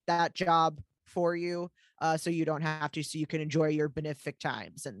that job for you, so you don't have to, so you can enjoy your benefic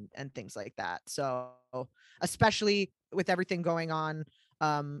times and things like that. So especially with everything going on,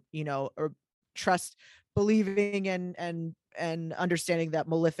 or trust, believing and understanding that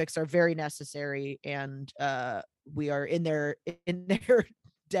malefics are very necessary, and we are in their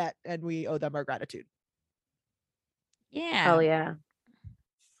debt, and we owe them our gratitude. Yeah. Hell yeah.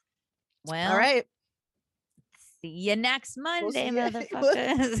 Well, all right. See you next Monday,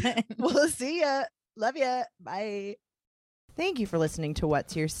 motherfuckers. We'll see ya. Love ya. Bye. Thank you for listening to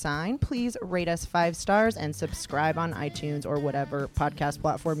What's Your Sign. Please rate us 5 stars and subscribe on iTunes or whatever podcast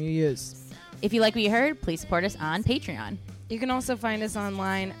platform you use. If you like what you heard, please support us on Patreon. You can also find us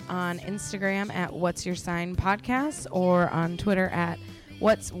online on Instagram at What's Your Sign Podcast, or on Twitter at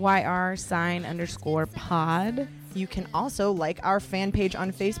What's YR Sign _pod. You can also like our fan page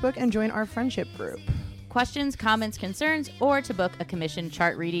on Facebook and join our friendship group. Questions, comments, concerns, or to book a commissioned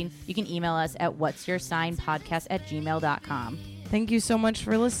chart reading, you can email us at what'syoursignpodcast@gmail.com. Thank you so much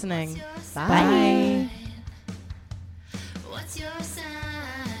for listening. Bye. What's your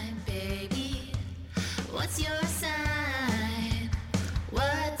sign, baby? What's your